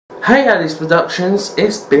Hey Alice Productions,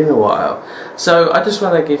 it's been a while. So I just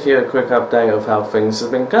want to give you a quick update of how things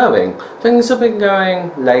have been going. Things have been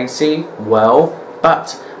going lazy, well,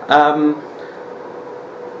 but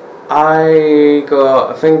I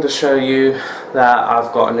got a thing to show you that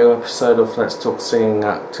I've got a new episode of Let's Talk Singing,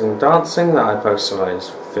 Acting, Dancing that I posted on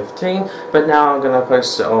age 15, but now I'm going to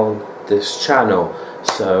post it on this channel.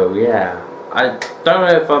 So yeah, I don't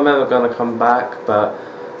know if I'm ever going to come back, but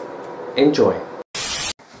enjoy.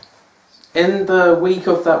 In the week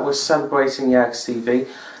of that we're celebrating YegsTv,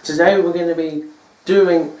 today we're going to be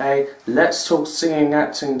doing a Let's Talk Singing,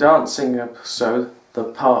 Acting, Dancing episode, the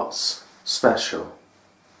Parts Special.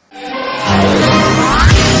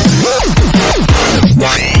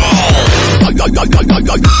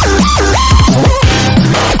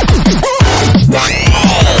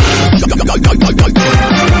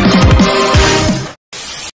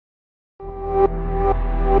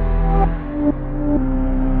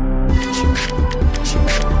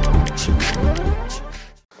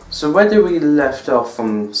 So where did we left off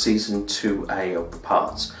from Season 2A of the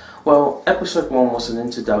Parts? Well, Episode 1 was an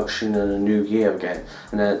introduction and a new year again,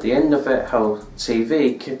 and at the end of it,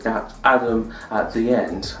 YegsTv kidnapped Adam at the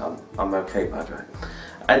end. I'm okay by the way.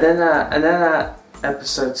 And then at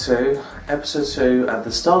Episode 2, at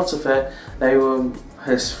the start of it,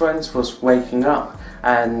 his friends was waking up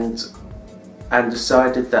and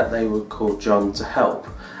decided that they would call John to help.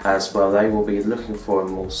 As well, they will be looking for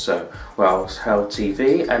him also. Well,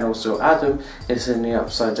 YegsTv and also Adam is in the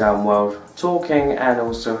upside down world talking, and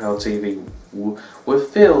also YegsTv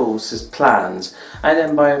reveals his plans. And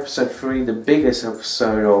then by Episode 3, the biggest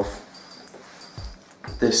episode of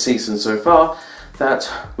this season so far,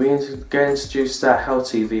 that we get introduced that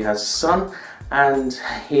YegsTv has a son, and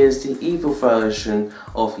he is the evil version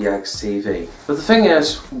of YegsTv. But the thing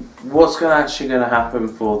is, what's actually going to happen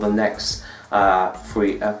for the next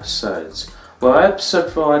 3 episodes? Well,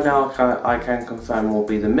 Episode 4 now I can confirm will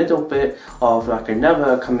be the middle bit of like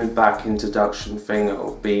another coming back introduction thing. It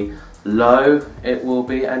will be low, it will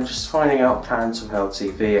be, and just finding out plans of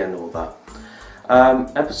YegsTv and all that.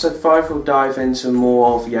 Episode 5 will dive into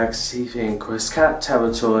more of YegsTv and Chris Cat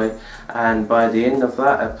territory, and by the end of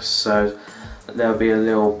that episode there'll be a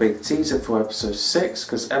little big teaser for Episode 6,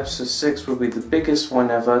 because Episode 6 will be the biggest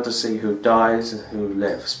one ever to see who dies and who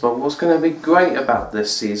lives. But what's going to be great about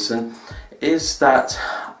this season is that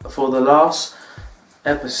for the last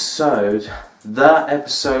episode, that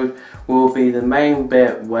episode will be the main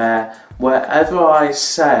bit where wherever I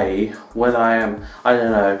say when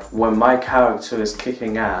when my character is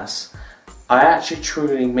kicking ass, I actually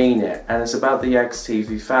truly mean it, and it's about the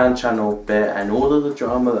YegsTv fan channel bit and all of the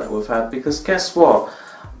drama that we've had, because guess what?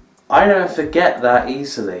 I don't forget that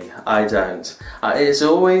easily, I don't. It's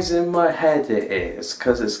always in my head, it is,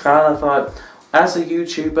 because it's kind of like, as a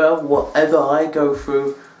YouTuber, whatever I go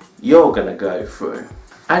through, you're going to go through.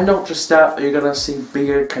 And not just that, but you're going to see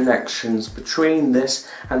bigger connections between this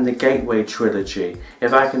and the Gateway trilogy.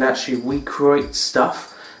 If I can actually recreate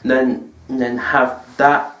stuff, then have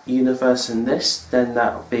that universe in this, then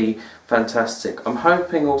that would be fantastic. I'm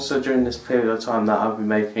hoping also during this period of time that I'll be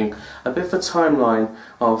making a bit of a timeline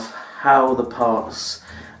of how the parts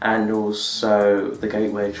and also the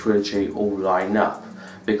Gateway trilogy all line up,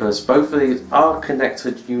 because both of these are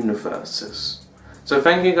connected universes. So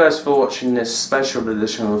thank you guys for watching this special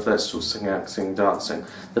edition of Let's Talk Singing, Acting, Dancing.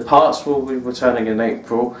 The parts will be returning in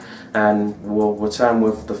April, and we'll return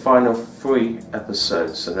with the final 3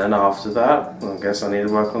 episodes, and then after that, I guess I need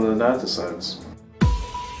to work on the episodes.